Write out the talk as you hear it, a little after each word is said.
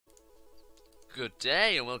Good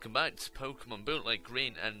day and welcome back to Pokemon Bootleg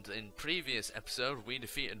Green, and in previous episode we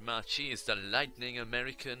defeated Machi, the lightning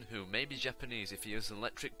American who may be Japanese if he used an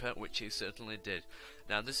electric pet, which he certainly did.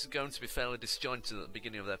 Now this is going to be fairly disjointed at the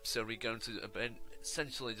beginning of the episode. We're going to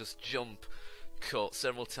essentially just jump cut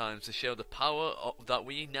several times to show the power that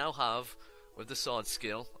we now have with the sword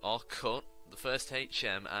skill, or cut, the first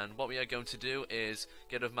HM, and what we are going to do is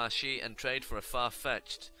get rid of Machi and trade for a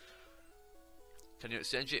far-fetched. Can you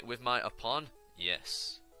exchange it with my Upon?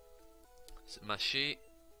 Yes. So Machi.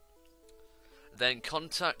 Then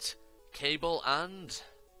contact Cable and...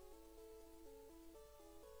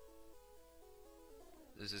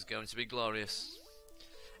 This is going to be glorious.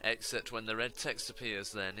 Except when the red text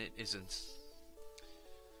appears, then it isn't.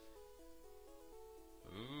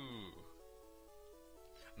 Ooh.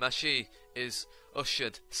 Machi is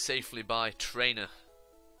ushered safely by Trainer.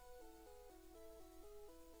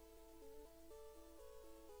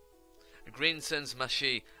 Green sends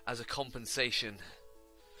Machi as a compensation.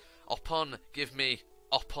 Upon, give me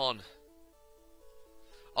Upon.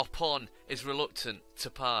 Upon is reluctant to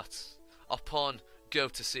part. Upon, go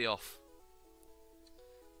to see off.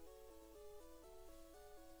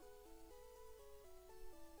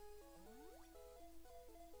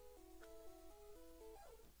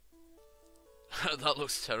 That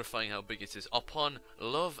looks terrifying how big it is. Upon,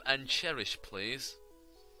 love and cherish, please.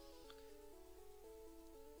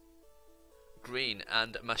 Green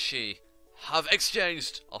and Machi have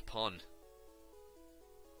exchanged Upon.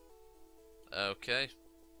 Okay.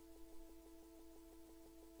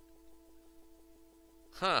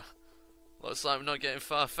 Huh. Looks like we're not getting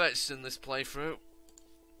far-fetched in this playthrough.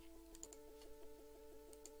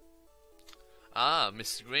 Ah,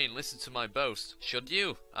 Mr. Green, listen to my boast. Should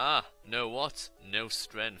you? Ah, no what? No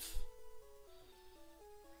strength.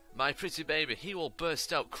 My pretty baby, he will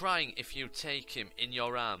burst out crying if you take him in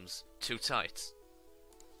your arms. Too tight.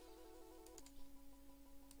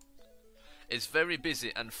 Is very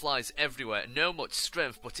busy and flies everywhere. No much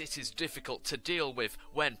strength, but it is difficult to deal with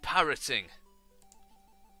when parroting.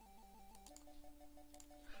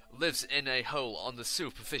 Lives in a hole on the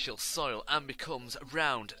superficial soil and becomes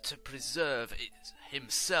round to preserve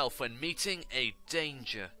himself when meeting a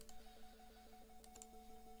danger.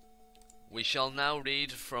 We shall now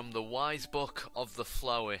read from the Wise Book of the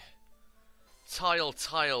Flowey. Tile,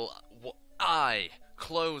 I,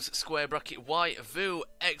 close square bracket Y, VU,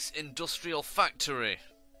 X industrial factory.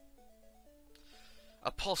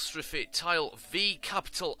 Apostrophe, tile, V,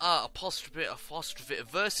 capital R, apostrophe,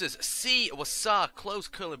 versus C, wasar, close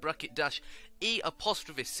curly bracket dash, E,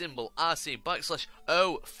 apostrophe, symbol, RC, backslash,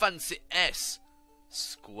 O, fancy S,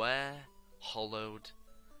 square, hollowed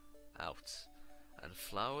out. And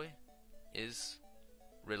Flowey is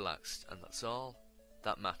relaxed, and that's all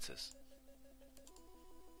that matters.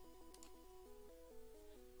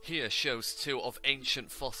 Here shows 2 of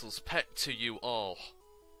ancient fossils, pet to you all.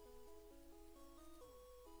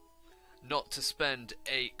 Not to spend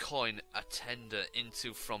a coin a tender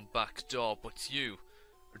into from back door, but you.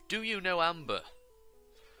 Do you know amber?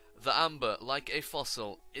 The amber, like a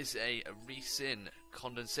fossil, is a resin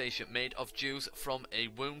condensation made of juice from a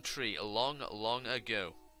womb tree long, long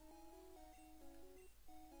ago.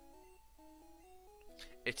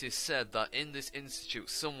 It is said that in this institute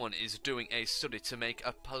someone is doing a study to make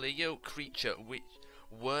a paleo creature which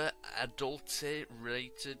were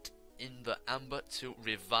adulterated in the amber to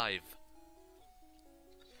revive.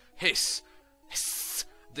 Hiss! Hiss!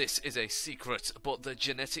 This is a secret, but the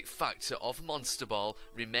genetic factor of Monster Ball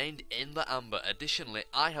remained in the amber. Additionally,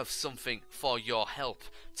 I have something for your help.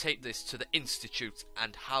 Take this to the institute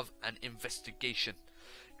and have an investigation.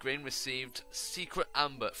 Green received secret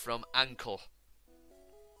amber from Ankle.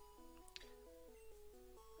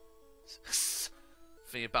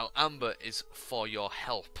 Thing about amber is for your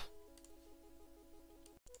help.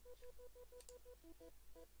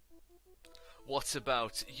 What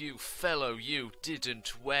about you, fellow? You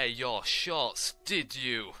didn't wear your shorts, did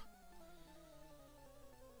you?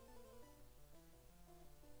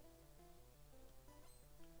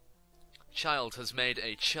 Child has made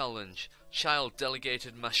a challenge. Child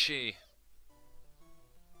delegated Machi.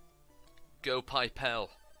 Go Pipel.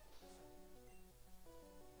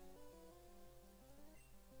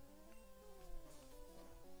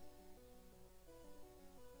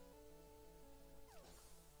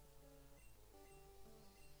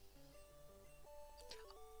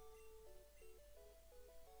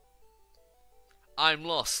 I'm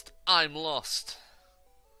lost. I'm lost.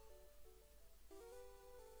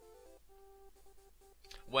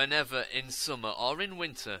 Whenever in summer or in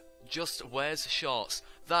winter, just wears shorts.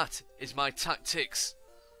 That is my tactics.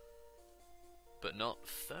 but not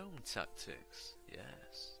foam tactics.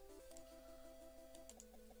 Yes.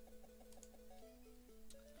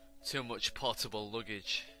 Too much portable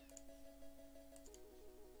luggage.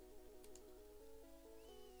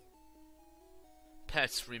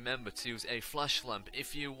 Pets, remember to use a flash lamp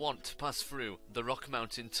if you want to pass through the Rock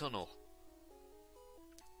Mountain Tunnel.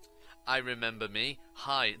 I remember me.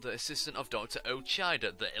 Hi, the assistant of Dr.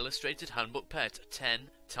 Ochida, the illustrated handbook pet. 10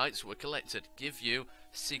 types were collected. Give you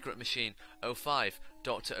secret machine. 05,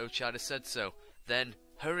 Dr. Ochida said so. Then,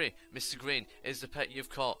 hurry, Mr. Green, is the pet you've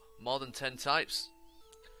caught more than 10 types?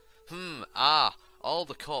 All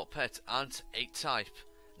the caught pets aren't 8 type.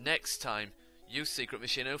 Next time, use secret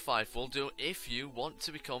machine 05 will do if you want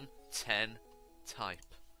to become 10 type.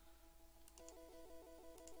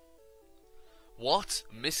 What?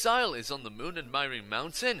 Missile is on the moon admiring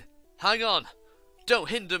mountain? Hang on! Don't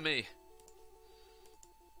hinder me!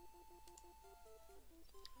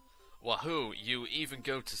 Wahoo, you even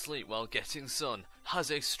go to sleep while getting sun. Has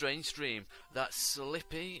a strange dream that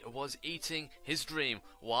Slippy was eating his dream.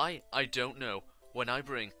 Why? I don't know. When I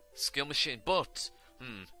bring skill machine, but...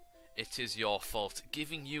 it is your fault.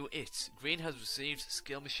 Giving you it. Green has received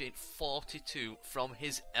skill machine 42 from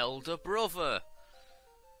his elder brother.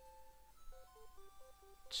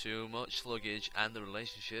 Too much luggage and the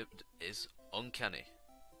relationship is uncanny.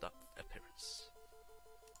 That appearance.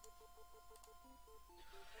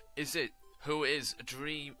 Is it who is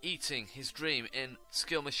dream eating his dream in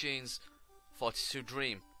skill machines 42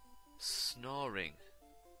 dream? Snoring.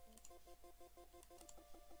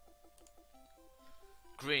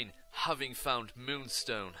 Green having found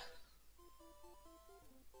moonstone.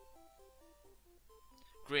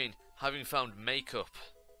 Green having found makeup.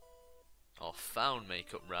 Or found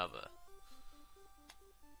makeup, rather.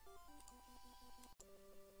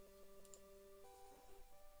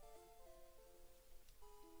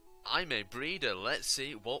 I'm a breeder. Let's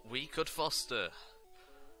see what we could foster.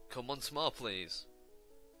 Come once more, please.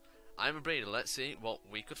 I'm a breeder. Let's see what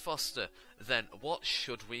we could foster. Then, what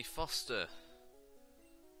should we foster?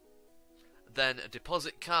 Then,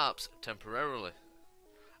 deposit carps temporarily.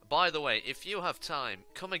 By the way, if you have time,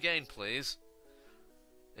 come again, please.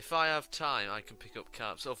 If I have time, I can pick up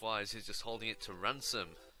carps, otherwise he's just holding it to ransom.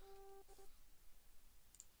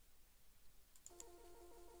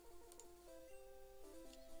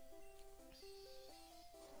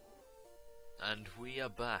 And we are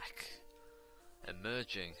back.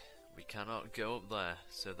 Emerging. We cannot go up there,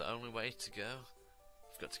 so the only way to go,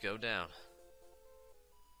 we've got to go down.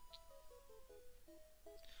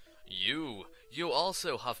 You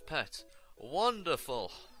also have pet.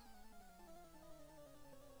 Wonderful!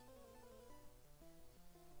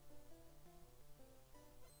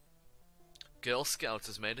 Girl Scout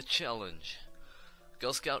has made a challenge.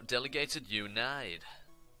 Girl Scout delegated Unite.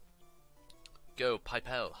 Go,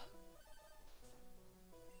 Pipel.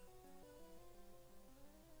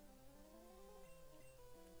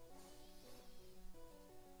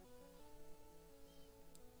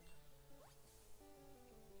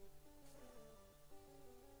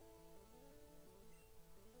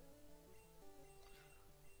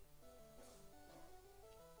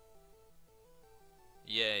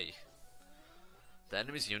 Yay. The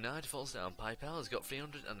enemy's Unite falls down. Pipel has got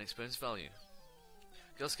 300 and experience value.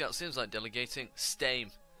 Girl Scout seems like delegating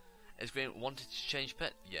Stame. Is Green wanted to change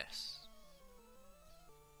pet? Yes.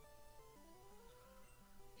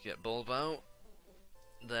 Get Bulb out.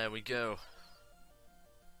 There we go.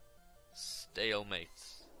 Stalemate.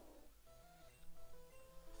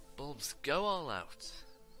 Bulbs, go all out.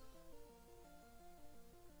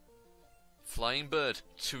 Flying Bird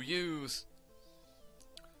to use.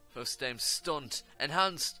 First name stunt,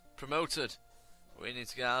 enhanced, promoted. We need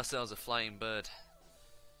to get ourselves a Flying Bird.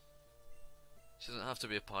 She doesn't have to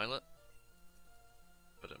be a pilot.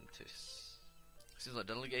 But seems like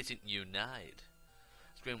delegating Unite.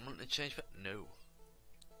 Is Green wanting to change pet? No.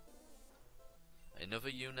 Another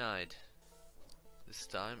Unite. This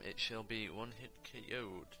time it shall be one hit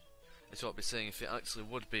KO'd. That's what I'd be saying if it actually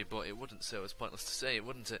would be, but it wouldn't, so it's pointless to say it,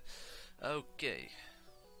 wouldn't it? Okay.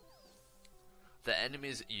 The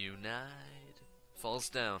enemy's Unite falls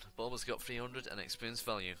down. Bulba's got 300 and experience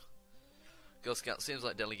value. Girl Scout seems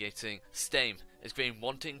like delegating Stame. Is Green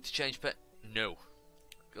wanting to change pet? No.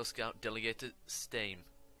 Girl Scout delegated Stame.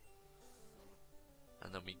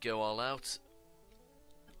 And then we go all out.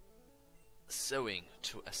 Sewing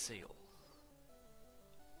to a seal.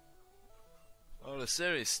 On a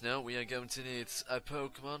serious note, we are going to need a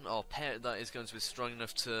Pokemon or pet that is going to be strong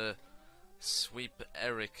enough to sweep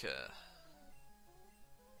Erica.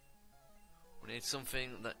 We need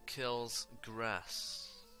something that kills grass.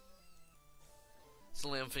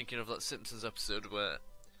 Suddenly I'm thinking of that Simpsons episode where,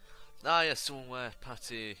 ah yes, someone where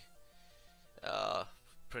Patty,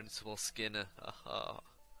 Principal Skinner,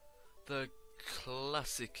 the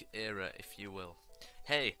classic era, if you will.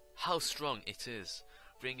 Hey, how strong it is.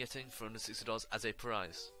 Bring it in for under $60 as a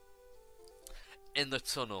prize. In the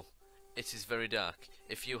tunnel, it is very dark.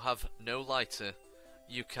 If you have no lighter,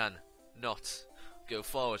 you can not go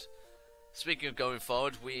forward. Speaking of going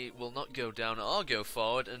forward, we will not go down or go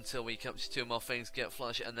forward until we capture 2 more things, get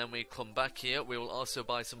flash, and then we come back here. We will also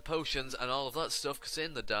buy some potions and all of that stuff, because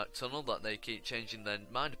in the dark tunnel that they keep changing their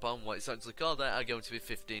mind upon what it's actually called, there are going to be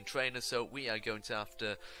 15 trainers, so we are going to have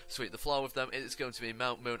to sweep the floor with them. It's going to be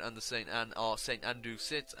Mount Moon and the St. Anne, or St. Andrew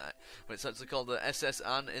Sit, but it's actually called the SS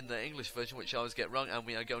Anne in the English version, which I always get wrong, and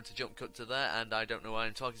we are going to jump cut to there, and I don't know why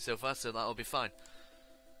I'm talking so fast, so that'll be fine.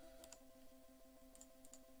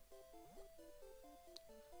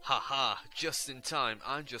 Haha, just in time.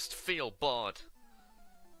 I just feel bored.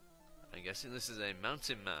 I'm guessing this is a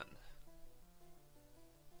mountain man.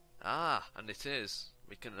 Ah, and it is.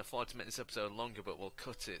 We can afford to make this episode longer, but we'll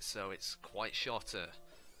cut it so it's quite shorter.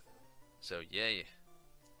 So, yay.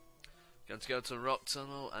 Going to go to Rock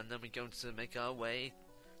Tunnel, and then we're going to make our way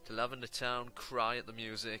to Lavender Town, cry at the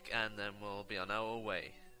music, and then we'll be on our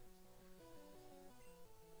way.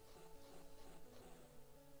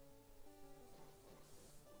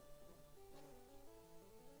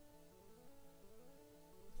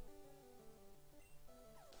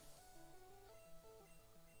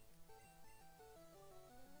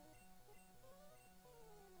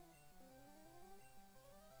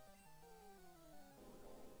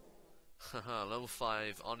 Haha, level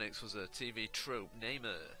 5 Onyx was a TV trope.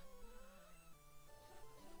 Namer.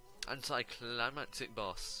 Anticlimactic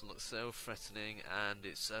boss. Looks so threatening, and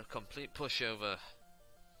it's a complete pushover.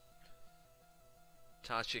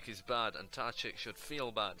 Tarchik is bad, and Tarchik should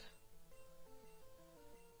feel bad.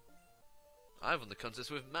 I won the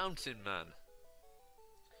contest with Mountain Man.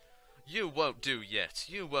 You won't do yet.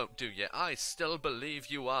 You won't do yet. I still believe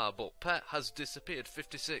you are, but Pet has disappeared.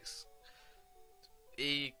 56.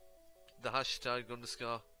 The hashtag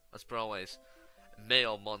underscore, as per always.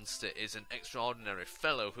 Male Monster is an extraordinary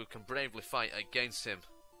fellow who can bravely fight against him.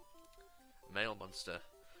 Male Monster.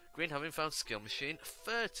 Green having found skill machine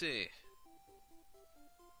 30.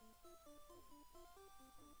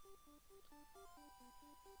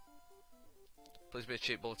 Please be a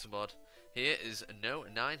cheap bulletin board. Here is No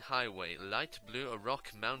 9 Highway, light blue, a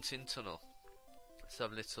rock mountain tunnel. Let's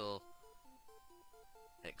have a little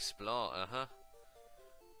explore,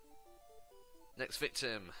 Next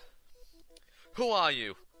victim. Who are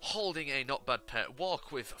you? Holding a not bad pet. Walk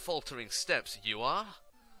with faltering steps. You are?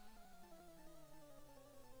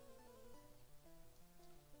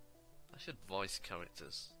 I should voice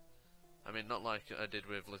characters. I mean, not like I did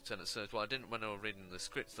with Lieutenant Surge. Well, I didn't when I was reading the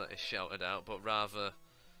scripts that is shouted out, but rather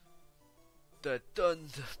the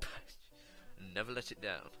Thunder Patch. Never let it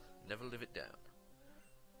down. Never live it down.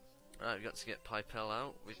 Right, we've got to get Pipel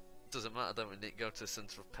out, which doesn't matter, don't we need to go to the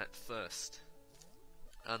centre of Pet first.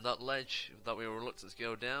 And that ledge that we were reluctant to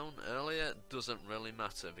go down earlier doesn't really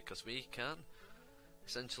matter, because we can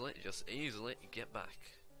essentially just easily get back.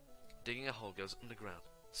 Digging a hole goes underground.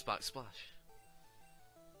 Spark splash.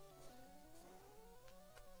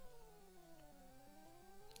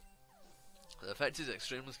 The effect is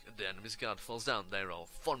extremely... The enemy's guard falls down. They're all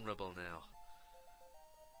vulnerable now.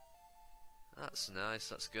 That's nice,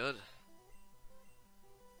 that's good.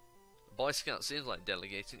 Boy Scout seems like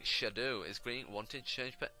delegating Shadow. Is Green wanting to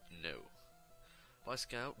change pet? No. Boy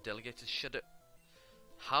Scout delegated Shadow.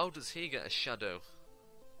 How does he get a Shadow?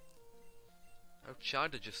 Oh,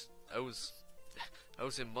 Chida just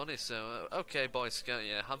owes him money, so... okay, Boy Scout,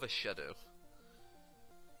 yeah, have a Shadow.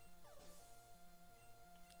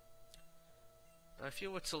 Now, if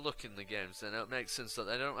you were to look in the games, then it makes sense that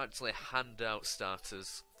they don't actually hand out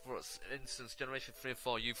starters. For instance, Generation 3 and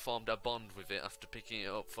 4, you formed a bond with it after picking it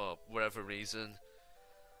up for whatever reason.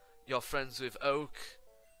 You're friends with Oak.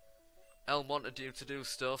 Elm wanted you to do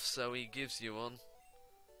stuff, so he gives you one.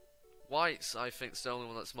 White's, I think, is the only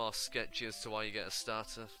one that's more sketchy as to why you get a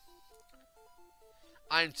starter.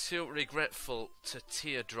 I'm too regretful to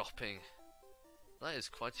tear-dropping. That is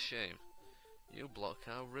quite a shame. You block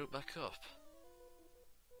our route back up.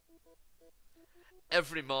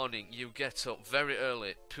 Every morning you get up very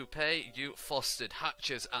early. Poupée, you fostered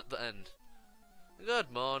hatches at the end.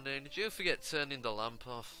 Good morning. Did you forget turning the lamp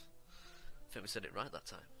off? I think we said it right that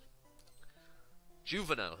time.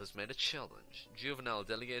 Juvenile has made a challenge. Juvenile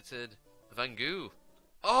delegated Vangu.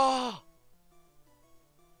 Oh!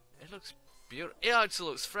 It looks beautiful. It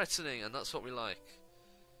actually looks threatening, and that's what we like.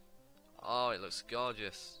 Oh, it looks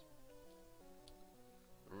gorgeous.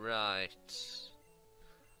 Right.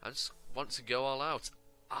 I just want to go all out.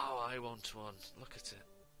 Oh, I want one. Look at it.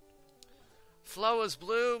 Flowers,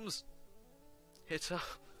 blooms. Hit her.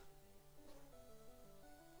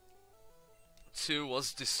 2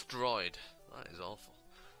 was destroyed. That is awful.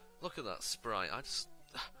 Look at that sprite.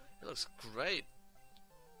 It looks great.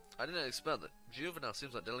 I didn't expect that. Juvenile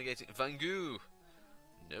seems like delegating. Vangu.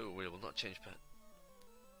 No, we will not change pet.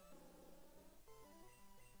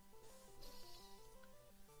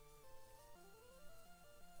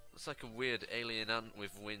 Looks like a weird alien ant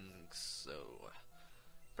with wings, so...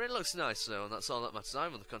 But it looks nice though, and that's all that matters.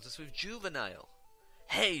 I'm on the contest with Juvenile.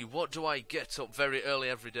 Hey, what do I get up very early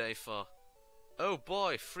every day for? Oh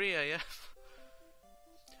boy, 3 AM.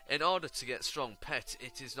 In order to get strong pet,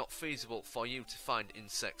 it is not feasible for you to find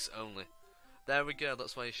insects only. There we go,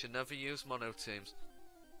 that's why you should never use mono teams.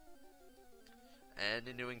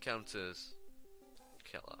 Any new encounters?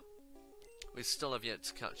 Killer. We still have yet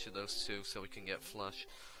to capture those 2 so we can get Flash.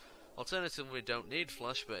 Alternatively, we don't need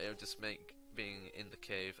Flash, but it would just make being in the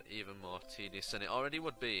cave even more tedious than it already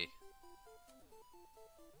would be.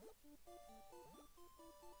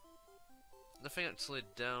 Nothing actually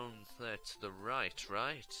down there to the right,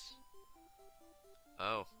 right?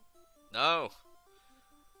 Oh. No!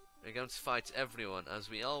 We're going to fight everyone, as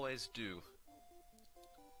we always do.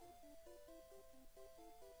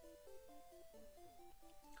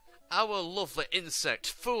 Our lovely insect,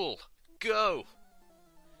 fool! Go!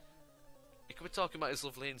 He could be talking about his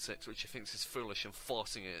lovely insect, which he thinks is foolish and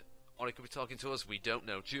forcing it. Or he could be talking to us, we don't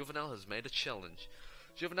know. Juvenile has made a challenge.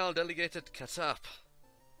 Juvenile delegated Katap.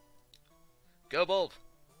 Go Bulb!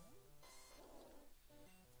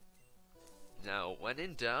 Now, when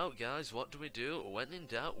in doubt, guys, what do? When in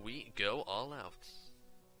doubt, we go all out.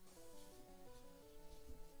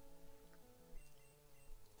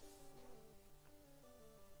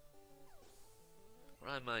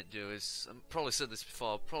 What I might do is, I've probably said this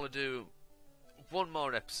before, I'll probably do one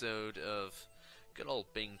more episode of good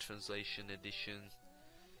old Bing Translation Edition.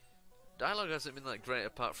 Dialogue hasn't been that great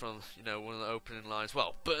apart from, you know, one of the opening lines.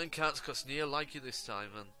 Well, burn cats cause Neo like you this time,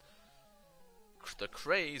 and the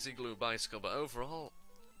crazy glue bicycle, but overall,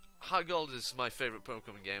 High Gold is my favourite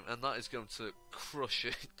Pokemon game, and that is going to crush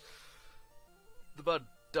it. The bad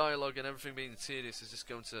dialogue and everything being tedious is just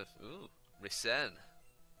going to, ooh, resent.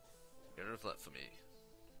 Get rid of that for me.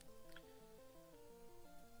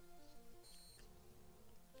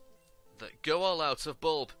 The Go All Out of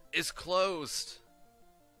Bulb is closed.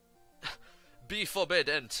 Be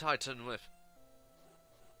forbidden, Titan Whip.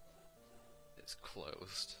 It's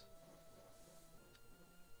closed.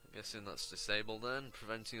 I'm guessing that's disabled then,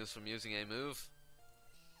 preventing us from using a move.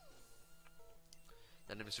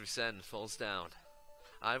 Enemy's Resend falls down.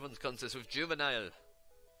 I won the contest with Juvenile.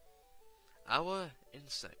 Our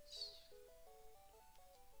insects.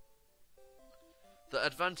 The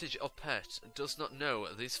advantage of pet does not know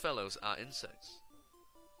these fellows are insects.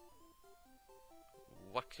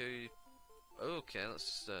 Wacky. Okay, let's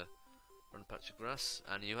just run a patch of grass.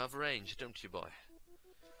 And you have range, don't you, boy?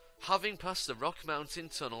 Having passed the Rock Mountain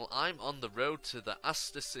Tunnel, I'm on the road to the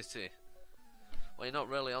Aster City. Well, you're not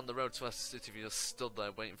really on the road to Aster City if you just stood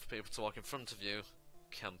there waiting for people to walk in front of you.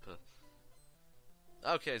 Camper.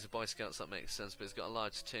 Okay, as a Boy Scouts that makes sense, but it's got a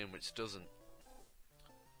large team which doesn't.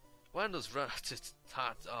 When does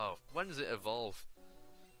when does it evolve?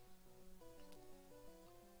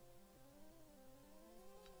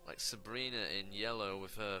 Like Sabrina in yellow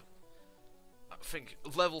with her, I think,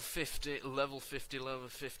 level 50, level 50, level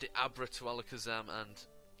 50 Abra to Alakazam,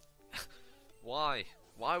 and why?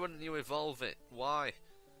 Why wouldn't you evolve it? Why?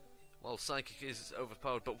 Well, Psychic is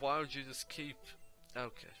overpowered, but why would you just keep...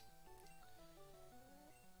 Okay.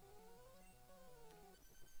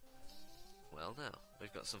 Well now,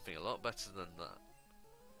 we've got something a lot better than that.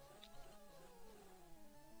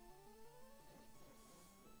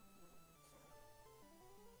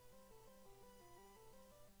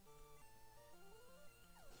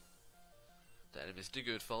 The enemy's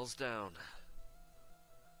Diggood falls down.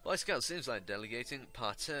 Boy Scout seems like delegating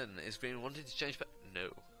Part 10 is being wanted to change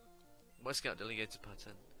no. Boy Scout delegated Part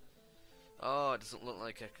 10. Oh, it doesn't look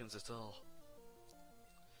like Ekans at all.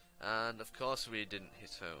 And of course we didn't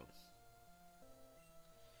hit home.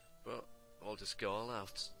 But we'll just go all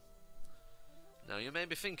out. Now you may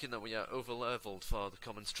be thinking that we are over-leveled for the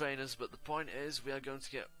Commons trainers, but the point is we are going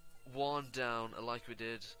to get worn down like we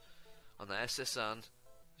did on the SSN.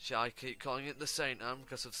 Which I keep calling it the Saint Anne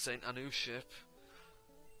because of Saint Anu's ship.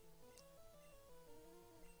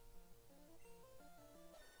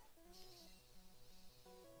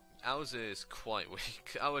 Ours is quite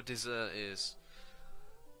weak. Our dessert is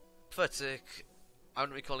pathetic. I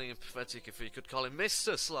wouldn't be calling him pathetic if you could call him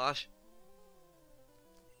Mr. Slash.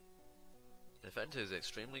 The effect is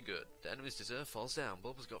extremely good. The enemy's deserve falls down.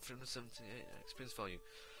 Bob has got 378 experience value.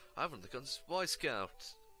 I've run the guns Boy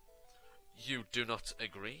Scout. You do not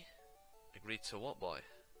agree? Agree to what, boy?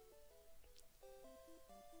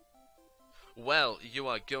 Well, you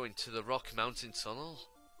are going to the Rock Mountain Tunnel.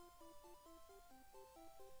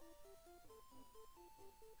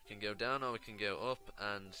 We can go down or we can go up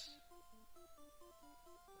and...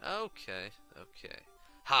 Okay, okay.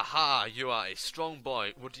 Haha, you are a strong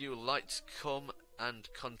boy. Would you like to come and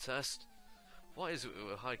contest? What is it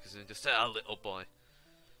with hikers and just a little boy?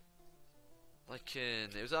 Like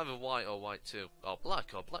in, it was either white or white 2, or black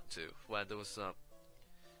 2, where there was that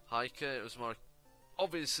hiker. It was more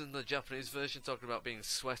obvious in the Japanese version, talking about being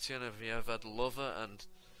sweaty and if you ever had a lover, and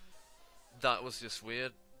that was just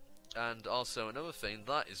weird. And also another thing,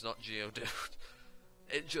 that is not Geodude.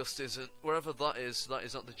 It just isn't. Wherever that is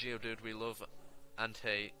not the Geodude we love and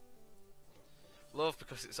hate. Love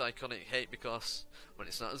because it's iconic, hate because when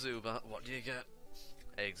it's not a Zubat, what do you get?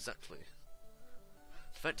 Exactly.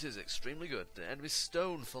 The effect is extremely good. The enemy's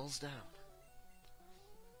stone falls down.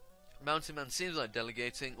 Mountain Man seems like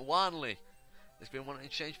delegating Wanley. Has been wanting to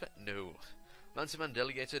change pet? No. Mountain Man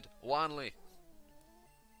delegated Wanley.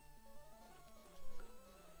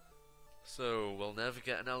 So, we'll never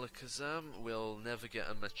get an Alakazam, we'll never get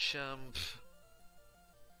a Machamp,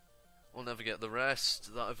 we'll never get the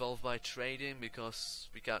rest that evolve by trading because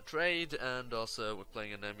we can't trade, and also we're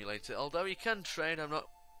playing an emulator. Although you can trade, I'm not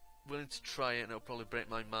willing to try it and it'll probably break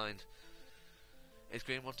my mind. Is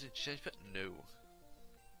Green wanting to change pet? No.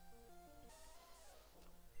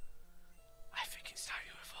 I think it's time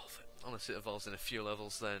you evolve it. Unless it evolves in a few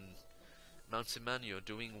levels, then Mountain Man, you're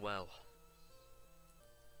doing well.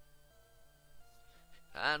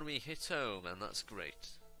 And we hit home, and that's great.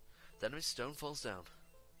 Then his stone falls down.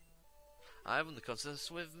 I won the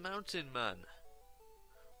contest with Mountain Man.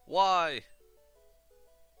 Why?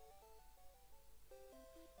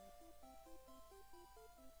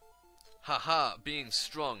 Haha, being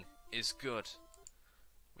strong is good.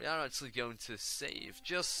 We are actually going to save,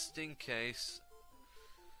 just in case.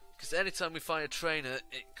 Because anytime we fight a trainer,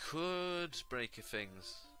 it could break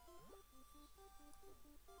things.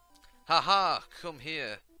 Haha, come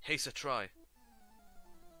here. Haste a try.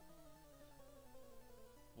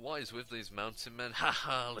 What is with these mountain men?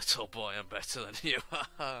 Haha, little boy, I'm better than you.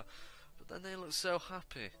 Haha. But then they look so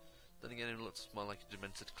happy. Then again, it looks more like a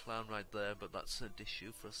demented clown right there, but that's an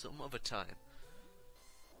issue for some other time.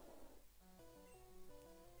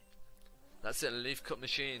 That's it, a leaf cut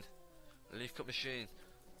machine. A leaf cut machine.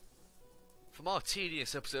 For more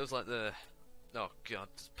tedious episodes like the... Oh god,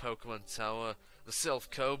 Pokemon Tower, the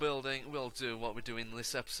self-co-building, we'll do what we're doing in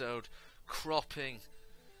this episode. Cropping.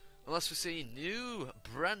 Unless we see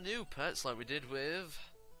brand new pets like we did with...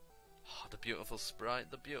 Oh, the beautiful sprite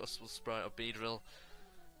of Beedrill.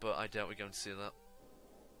 But I doubt we're going to see that.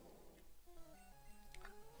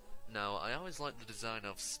 Now, I always liked the design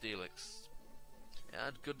of Steelix. It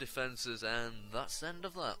had good defences, and that's the end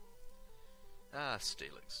of that. Ah,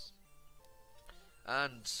 Steelix.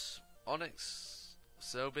 And Onyx,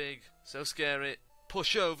 so big, so scary,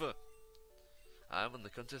 push over. I won the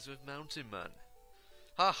contest with Mountain Man.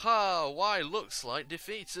 Haha, why looks like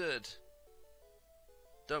defeated?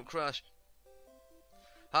 Don't crash.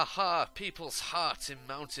 Haha, people's heart in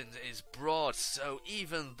mountains is broad, so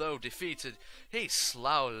even though defeated, he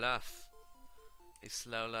slow laugh. He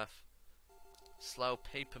slow laugh. Slow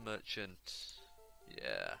paper merchant.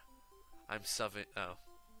 Yeah. I'm savage. Oh,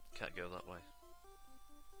 can't go that way.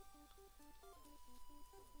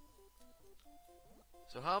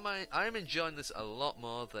 So how am I'm enjoying this a lot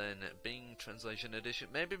more than Bing Translation Edition.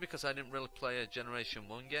 Maybe because I didn't really play a Generation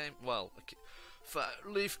 1 game. Well, for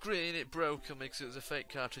Leaf Green it broke and because it was a fake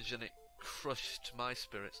cartridge and it crushed my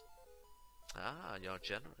spirits. Ah, you're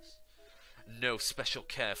generous. No special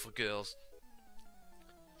care for girls.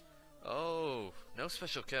 Oh, no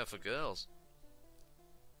special care for girls.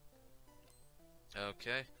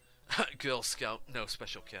 Okay. Girl Scout, no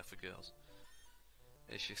special care for girls.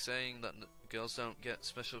 Is she saying that girls don't get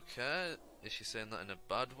special care? Is she saying that in a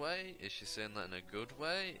bad way? Is she saying that in a good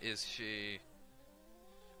way? Is she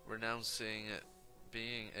renouncing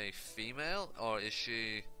being a female? Or is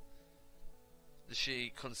she... Does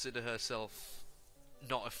she consider herself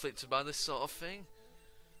not afflicted by this sort of thing?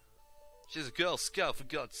 She's a Girl Scout, for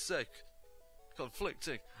God's sake.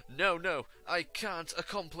 Conflicting. No, no, I can't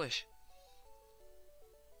accomplish.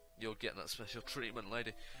 You'll get that special treatment,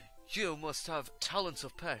 lady. You must have talent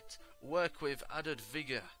of pet. Work with added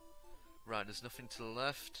vigour. Right, there's nothing to the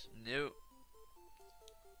left. No.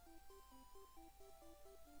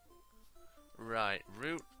 Right,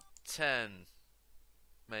 Route 10.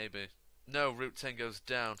 Maybe. No, Route 10 goes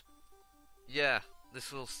down. Yeah,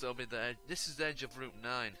 this will still be the edge. This is the edge of Route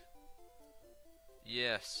 9.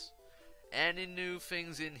 Yes. Any new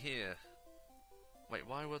things in here? Wait,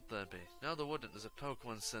 why would there be? No, there wouldn't. There's a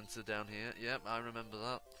Pokemon Center down here. Yep, I remember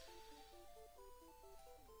that.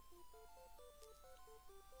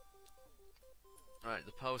 Right,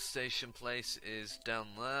 the power station place is down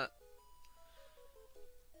there.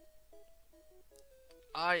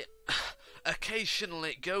 I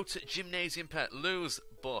occasionally go to Gymnasium Pet, lose,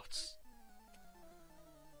 but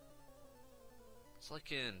it's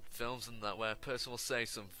like in films and that where a person will say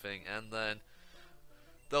something and then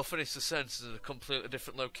they'll finish the sentence in a completely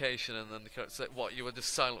different location and then the character say, what, you were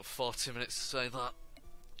just silent for 40 minutes to say that?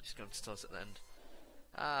 Just going to tell us at the end.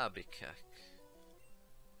 Ah, be cack.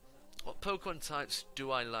 What Pokemon types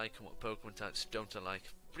do I like and what Pokemon types don't I like?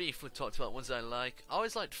 Briefly talked about ones I like. I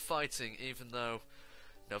always liked fighting, even though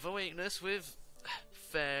another weakness with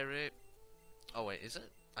Fairy. Oh wait, is it?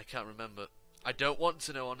 I can't remember. I don't want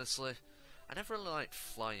to know, honestly. I never really liked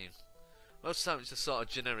flying. Most times it's just sort of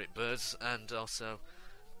generic birds, and also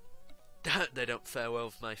they don't fare well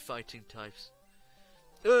with my fighting types.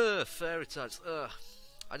 Fairy types.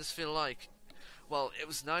 I just feel like, well, it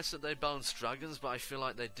was nice that they balanced dragons, but I feel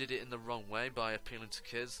like they did it in the wrong way by appealing to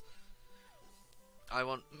kids. I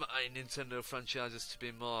want my Nintendo franchises to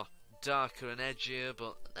be more darker and edgier,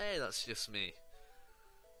 but hey, that's just me.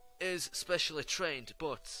 Is specially trained,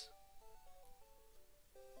 but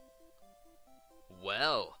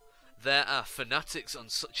well, there are fanatics on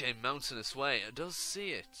such a mountainous way. It does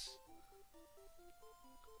see it.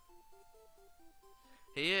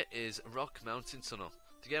 Here is Rock Mountain Tunnel.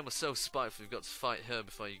 The game was so spiteful you've got to fight her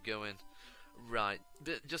before you go in. Right,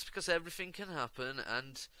 but just because everything can happen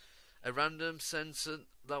and a random sensor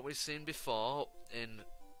that we've seen before in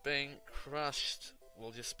being crashed,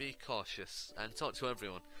 we'll just be cautious and talk to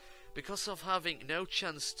everyone. Because of having no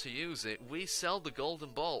chance to use it, we sell the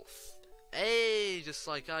golden ball. Hey, just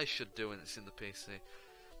like I should do when it's in the PC.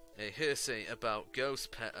 A hearsay about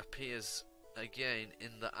Ghost Pet appears again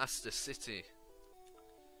in the Aster City.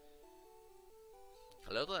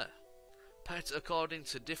 Hello there. Pet according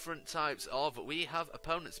to different types of, we have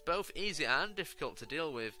opponents both easy and difficult to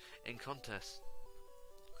deal with in contests.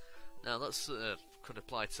 Now that could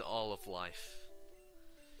apply to all of life.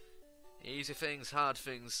 Easy things, hard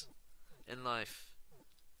things in life.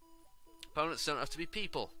 Opponents don't have to be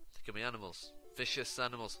people. They can be animals. Vicious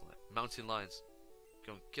animals like mountain lions.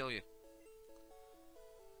 Go and kill you.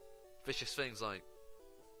 Vicious things like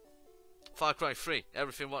Far Cry 3,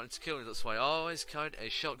 everything wanting to kill you. That's why I always carried a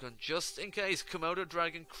shotgun just in case Komodo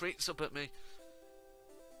Dragon creeps up at me.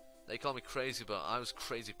 They call me crazy, but I was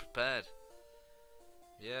crazy prepared.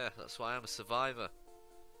 Yeah, that's why I'm a survivor.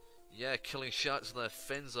 Yeah, killing sharks with their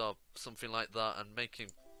fins or something like that and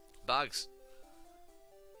making bags.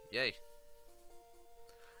 Yay.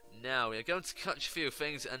 Now we are going to catch a few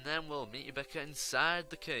things and then we'll meet you back inside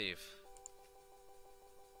the cave.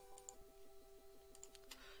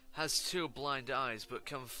 Has two blind eyes but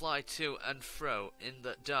can fly to and fro in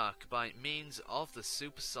the dark by means of the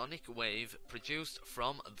supersonic wave produced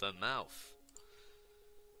from the mouth.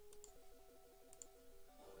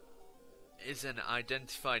 Is an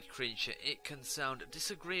identified creature. It can sound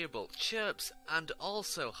disagreeable, chirps, and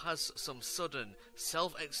also has some sudden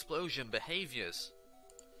self-explosion behaviours.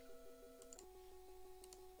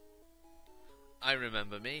 I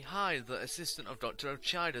remember me. Hi, the assistant of Dr.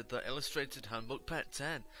 Ochida, the illustrated handbook Pet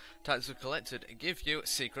 10. Types were collected. Give you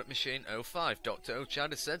Secret Machine 05. Dr.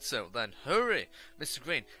 Ochida said so. Then hurry! Mr.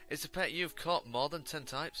 Green, is the pet you've caught more than 10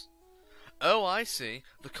 types? Oh, I see.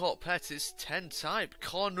 The caught pet is 10 type.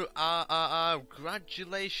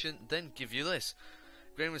 Congratulations. Then give you this.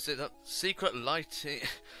 Green was that secret lightning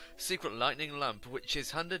lamp, which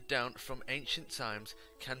is handed down from ancient times,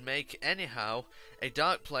 can make anyhow a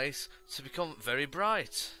dark place to become very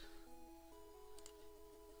bright.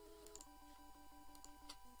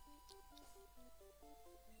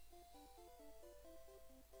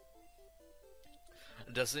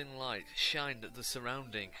 A dazzling light shined at the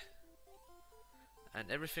surrounding,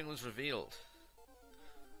 and everything was revealed.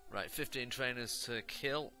 Right, 15 trainers to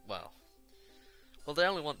kill. Well, they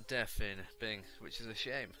only want death in Bing, which is a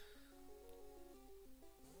shame.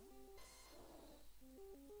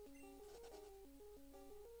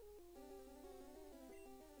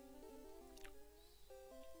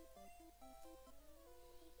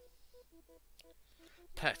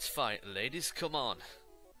 Pet fight, ladies, come on.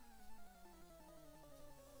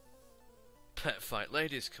 Pet fight,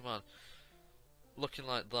 ladies, come on. Looking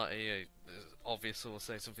like that, he obviously will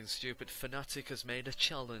say something stupid. Fnatic has made a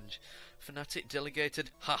challenge. Fnatic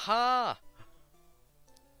delegated. Ha.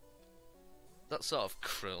 That's sort of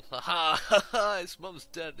cruel. Ha. His mum's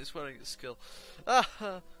dead. He's wearing a skill.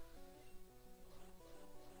 Ha.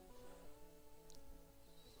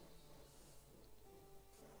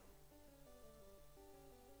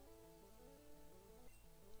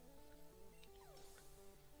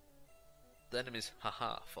 The enemy's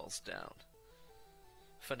haha falls down.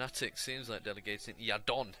 Fnatic seems like delegating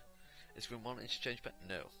Yadon. Is we want exchange bet?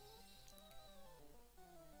 No.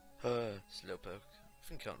 Slowpoke. I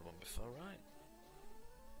think I had one before, right?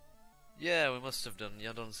 Yeah, we must have done.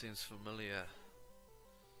 Yadon seems familiar.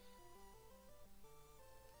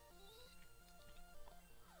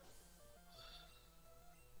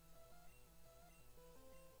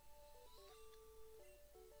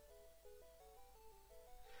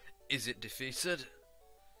 Is it defeated?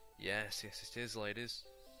 Yes, it is, ladies.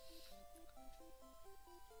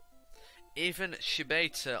 Even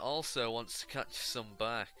Shibata also wants to catch some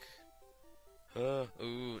back.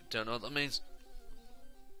 Ooh, don't know what that means.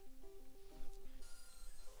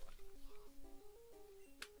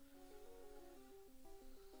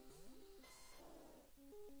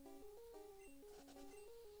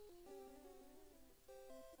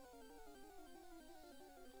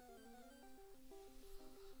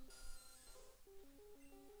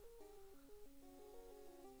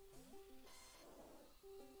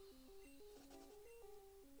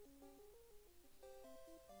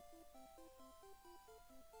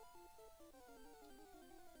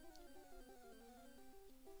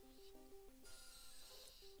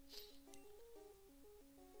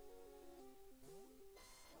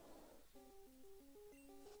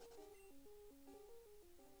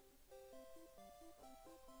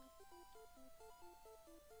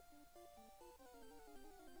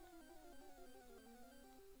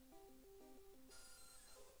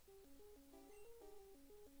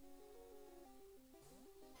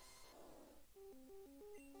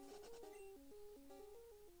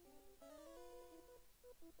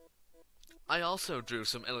 I also drew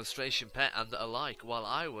some illustration pet and alike while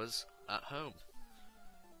I was at home.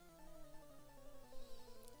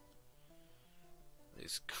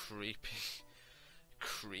 These creepy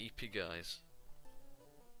guys.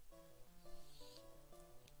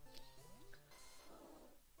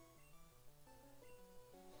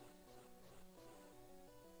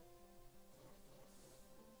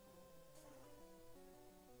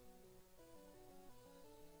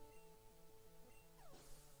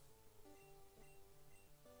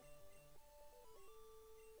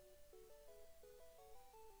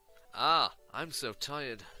 Ah, I'm so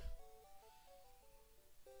tired.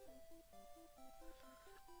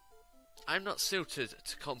 I'm not suited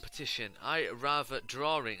to competition. I rather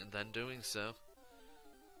drawing than doing so.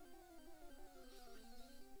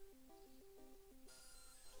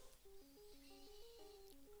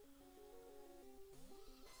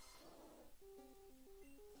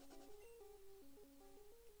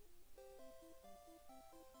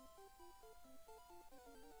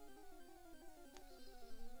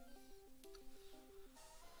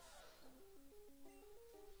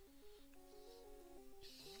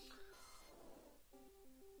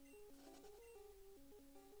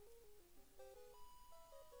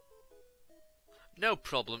 No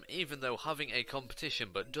problem, even though having a competition,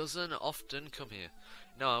 but doesn't often come here.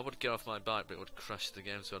 No, I would get off my bike, but it would crash the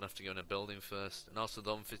game, so I'd have to go in a building first. And also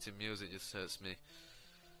the unfitting music just hurts me.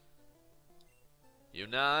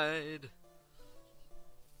 Unite!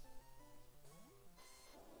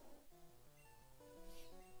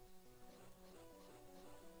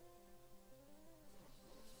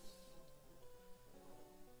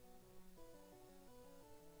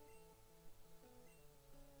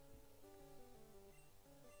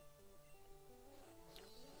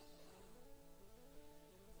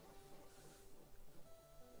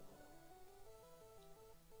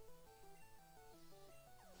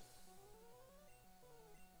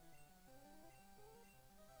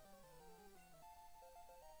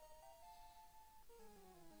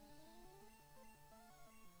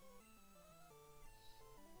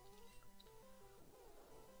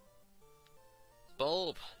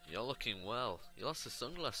 Bulb, you're looking well. You lost the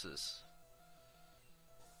sunglasses.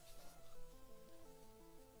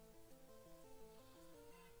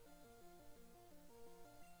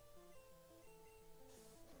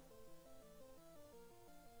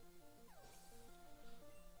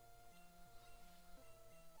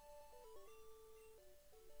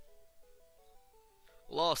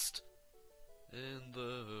 Lost in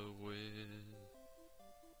the wind.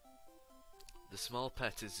 The small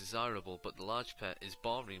pet is desirable, but the large pet is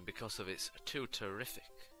boring because of its too terrific.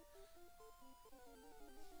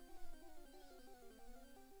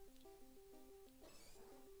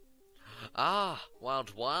 Ah,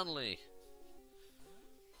 Wild Wanley!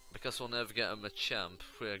 Because we'll never get him a champ,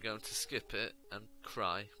 we are going to skip it and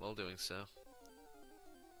cry while doing so.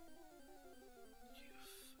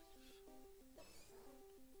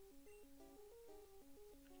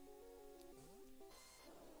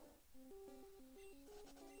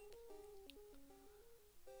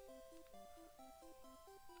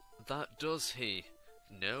 That does he.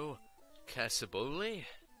 No, Kersabully?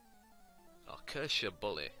 Or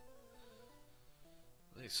Kershabully?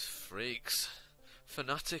 These freaks.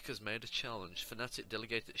 Fnatic has made a challenge. Fnatic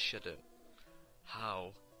delegated Shadow.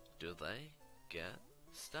 How do they get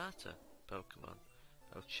starter Pokemon?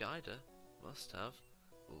 Ochida must have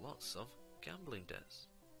lots of gambling debts.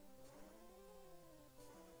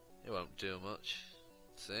 It won't do much.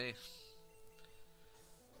 See?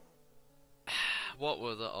 What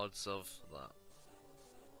were the odds of that?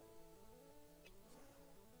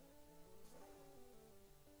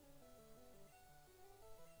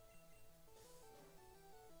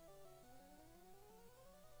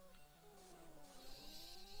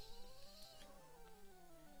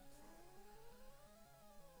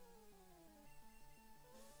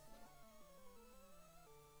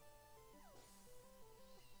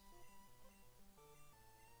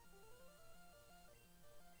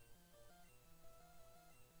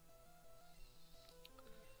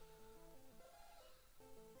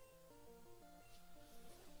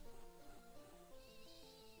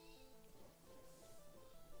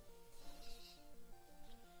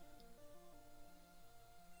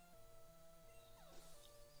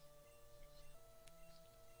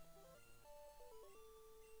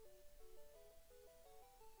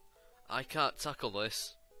 I can't tackle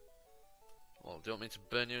this. Well, do you want me to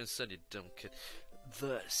burn you instead, you dumb kid?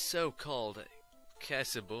 The so-called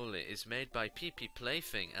Kersabully is made by PP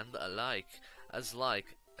Plaything and alike as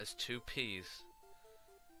two peas.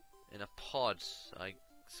 In a pod, I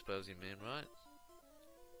suppose you mean, right?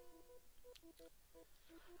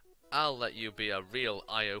 I'll let you be a real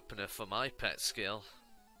eye-opener for my pet skill.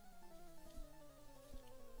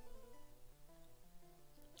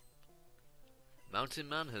 Mountain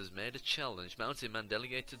Man has made a challenge. Mountain Man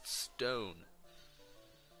delegated Stone.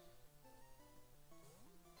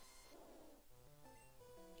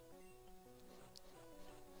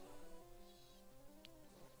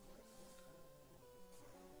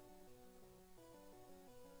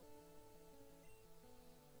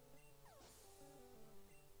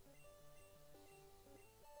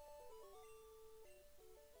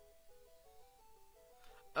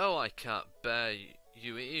 Oh, I can't bear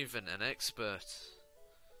you even an expert.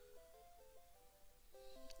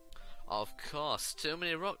 Of course, too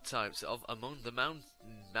many rock types of among the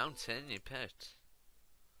mountainy pet.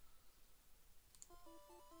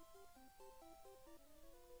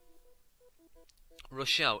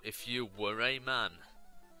 Rush out if you were a man.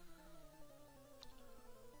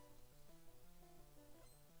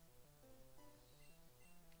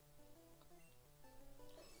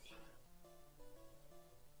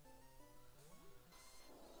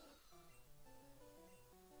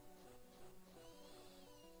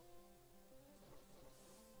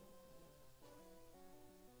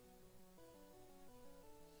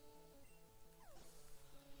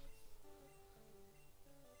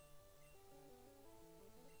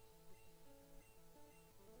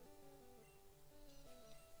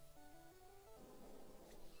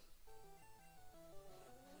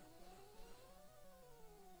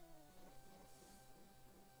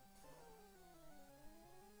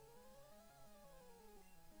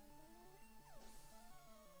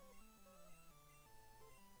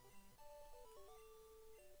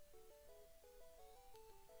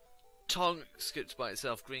 Tong skipped by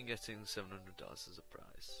itself, green getting $700 as a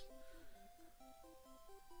prize.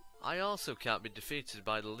 I also can't be defeated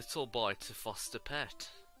by the little boy to foster pet.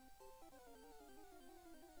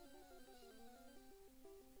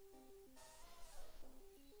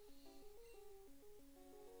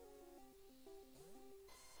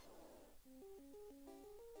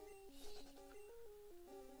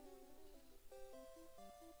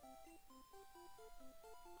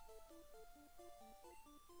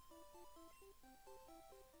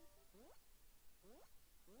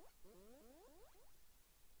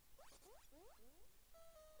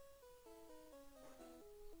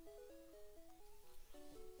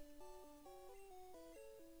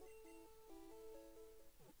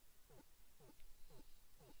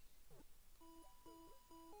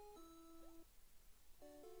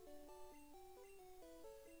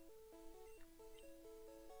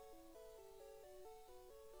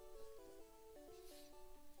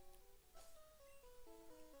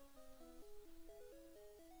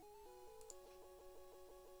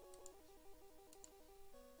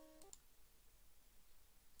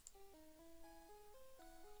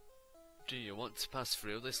 Do you want to pass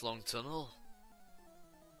through this long tunnel?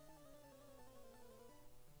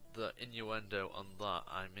 The innuendo on that,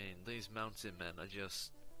 I mean, these mountain men are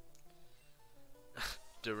just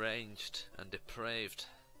deranged and depraved.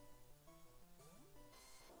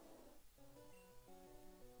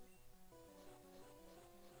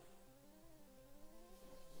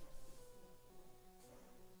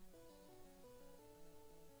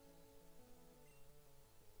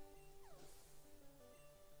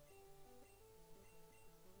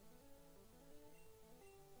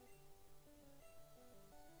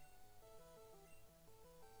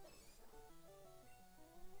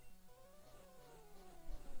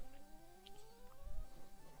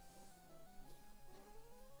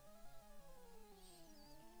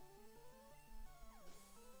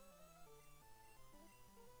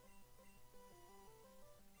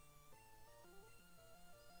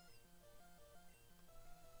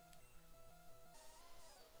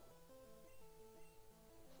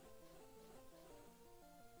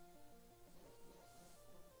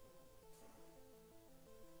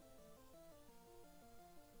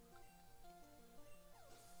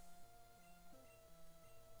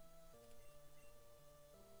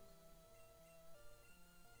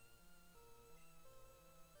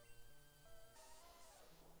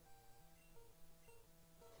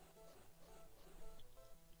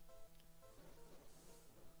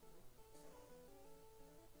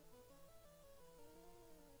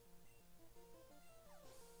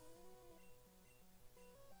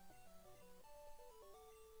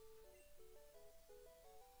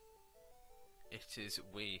 It is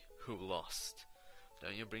we who lost.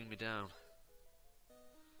 Don't you bring me down.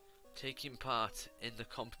 Taking part in the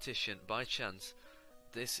competition by chance,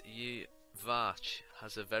 this ye Varch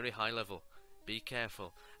has a very high level. Be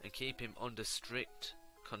careful and keep him under strict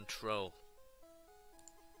control.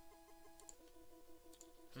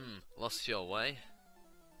 Lost your way?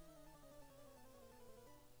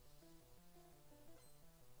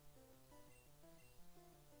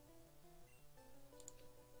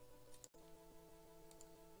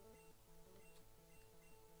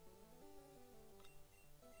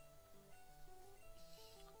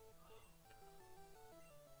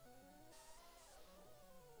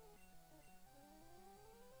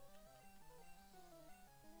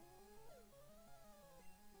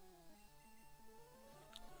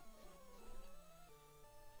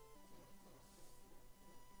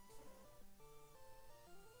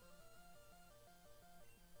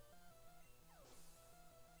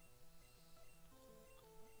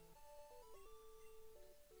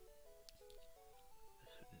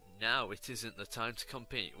 Now it isn't the time to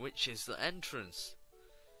compete. Which is the entrance?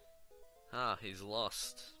 Ah, he's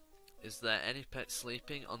lost. Is there any pet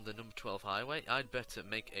sleeping on the number 12 highway? I'd better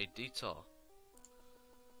make a detour.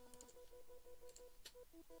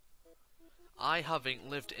 I,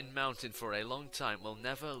 having lived in mountain for a long time, will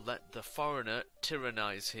never let the foreigner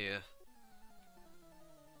tyrannize here.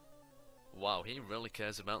 Wow, he really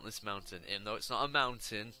cares about this mountain, even though it's not a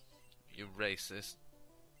mountain. You racist.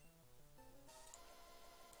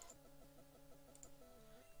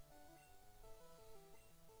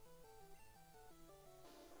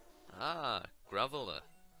 Ah, Graveler.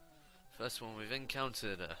 First one we've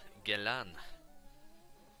encountered, Gelan.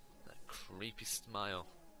 That creepy smile.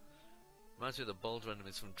 Reminds me of the boulder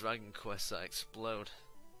enemies from Dragon Quest that explode.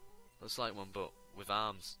 Looks like one, but with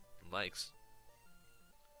arms and legs.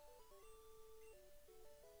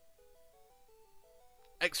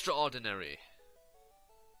 Extraordinary.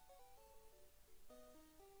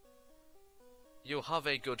 You'll have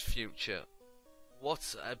a good future.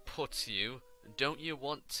 What put you? Don't you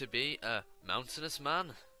want to be a mountainous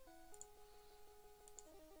man?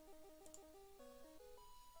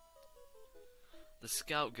 The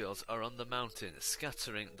scout girls are on the mountain,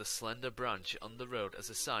 scattering the slender branch on the road as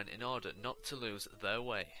a sign in order not to lose their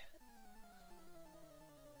way.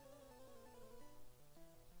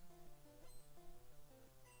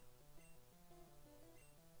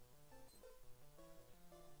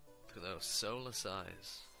 Look at those soulless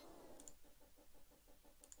eyes.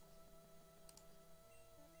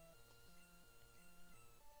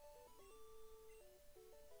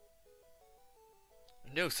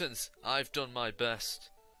 Nuisance, I've done my best.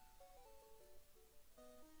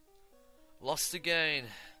 Lost again.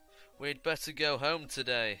 We'd better go home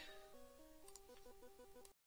today.